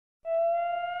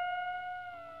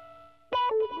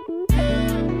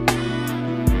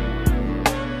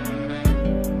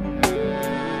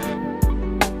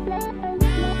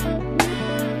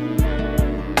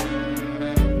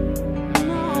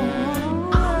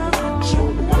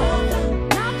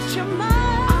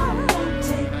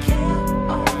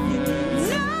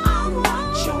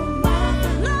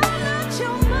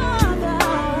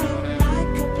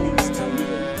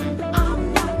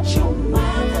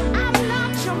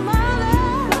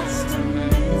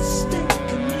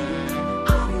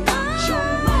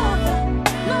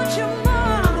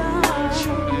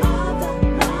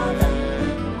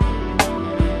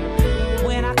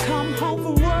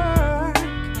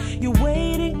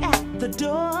the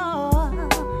door,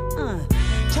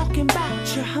 talking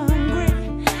about you're hungry.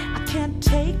 I can't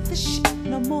take the shit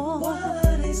no more.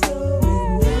 What is going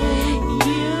on?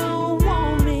 You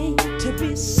want me to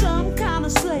be some kind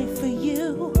of slave for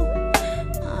you.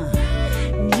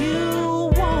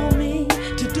 You want me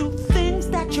to do things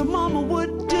that your mama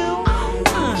would do. I'm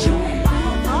not your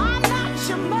mother. I'm not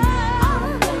your mother.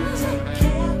 I won't take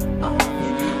care of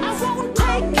you. I won't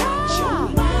take care.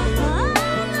 I'm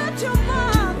not your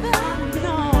mother.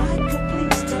 No.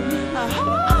 Please tell me. I'm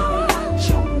not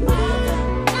your mother.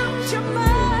 Not your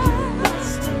mother. You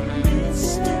must have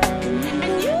mistaken me.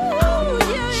 And you.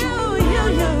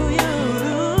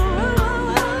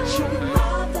 Not your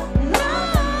mother. No.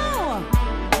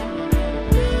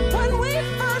 When we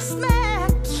first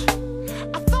met,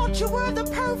 I thought you were the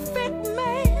perfect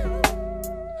man.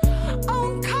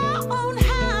 Own car, own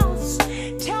house.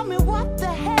 Tell me what the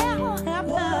hell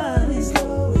happened. What is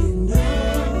going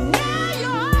on? Now you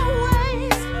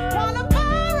always wanna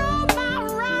borrow my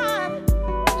ride.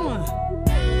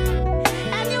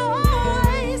 And you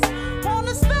always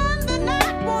wanna spend the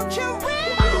night. Won't you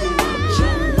realize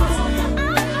I'm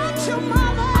not your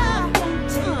mother? I won't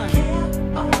take care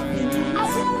of you. I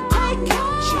won't take care.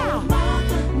 Your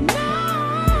mother. No.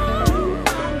 Do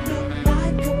I look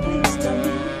like a please tell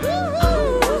me? I'm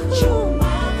not your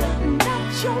mother. Not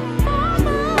your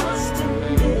mama. You must have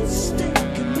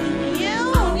mistaken me. I'm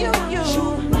not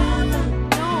your mother.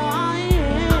 No, I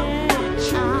ain't.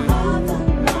 Your mother,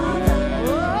 mother.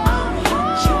 I'm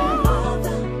not your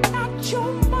mother. Not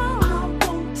your mama. I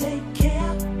won't take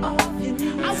care of you.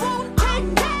 I won't take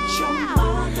care. Your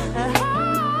mother.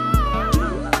 Do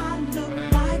I look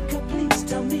like a please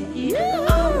tell me?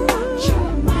 I'm not your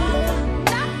mother.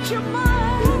 Not your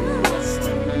mother. You must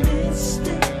have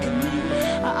mistaken me.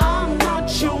 I'm not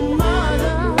your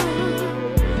mother.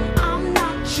 I'm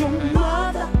not your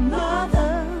mother,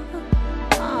 mother.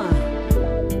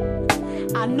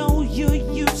 I know you're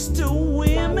used to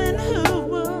women who